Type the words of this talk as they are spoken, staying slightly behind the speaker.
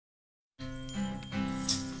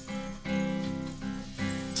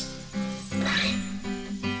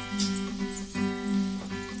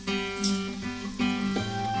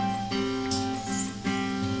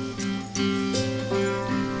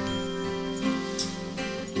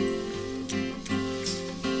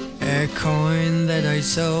A coin that I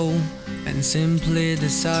saw and simply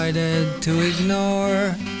decided to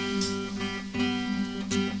ignore.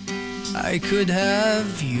 I could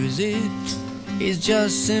have used it, it's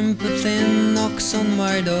just sympathy knocks on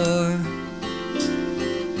my door.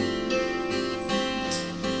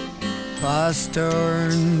 Past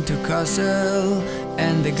turn to castle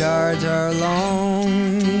and the guards are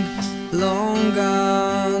long, long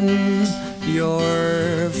gone.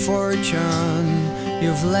 Your fortune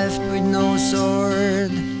you've left with no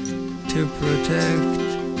sword to protect.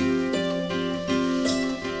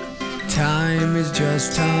 Time is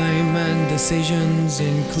just time and decisions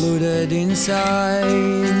included inside.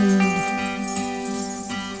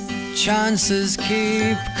 Chances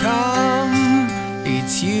keep come,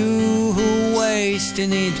 it's you who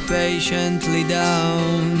wasting it patiently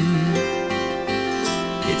down.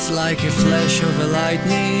 It's like a flash of a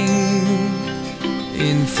lightning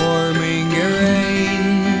informing a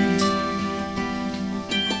rain,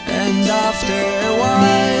 and after a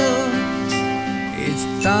while it's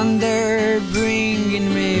thunder bringing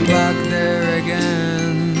me back there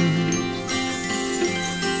again.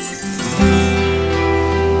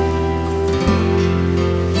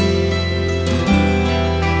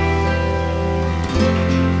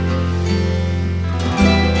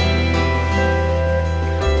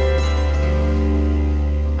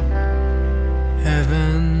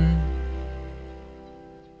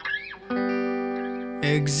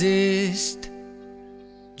 Exist,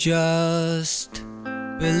 just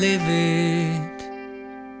believe it,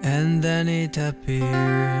 and then it appears.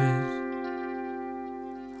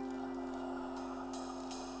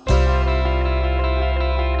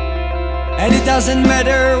 And it doesn't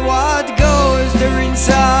matter what goes there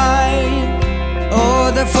inside.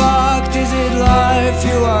 Oh, the fact is it life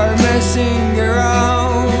you are messing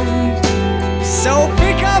around. So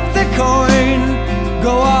pick up the coin,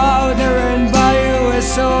 go out there and buy you a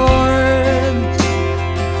sword,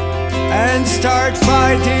 and start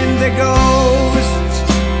fighting the ghosts.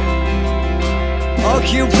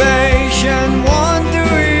 Occupation won't do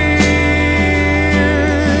it.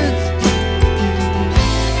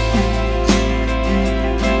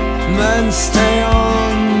 Men stay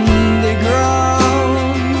on the ground.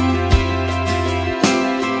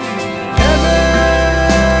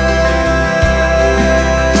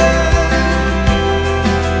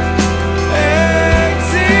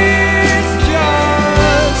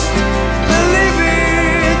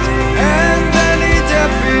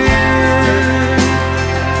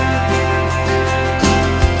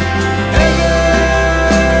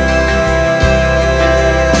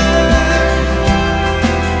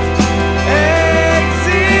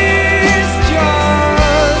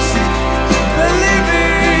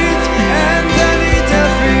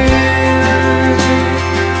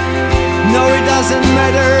 Doesn't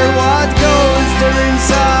matter what goes there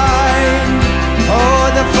inside. Oh,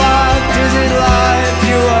 the fact is in life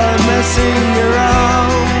you are messing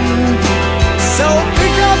around. So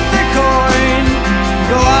pick up the coin,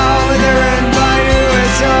 go out there and buy you a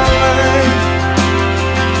sword,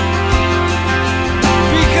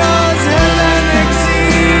 because heaven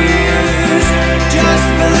exists. Just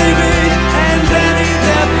believe it and then it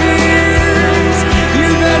appears. You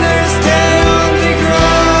better stay on the ground.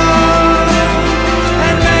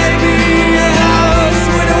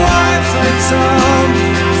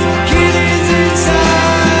 Some kiddies inside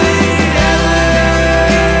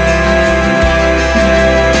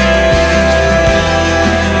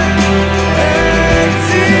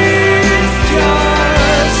exists,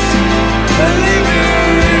 just believe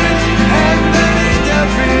it and then it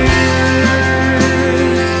appears.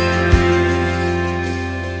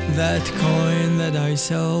 That coin that I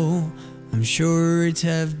saw, I'm sure it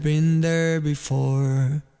have been there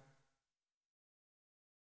before.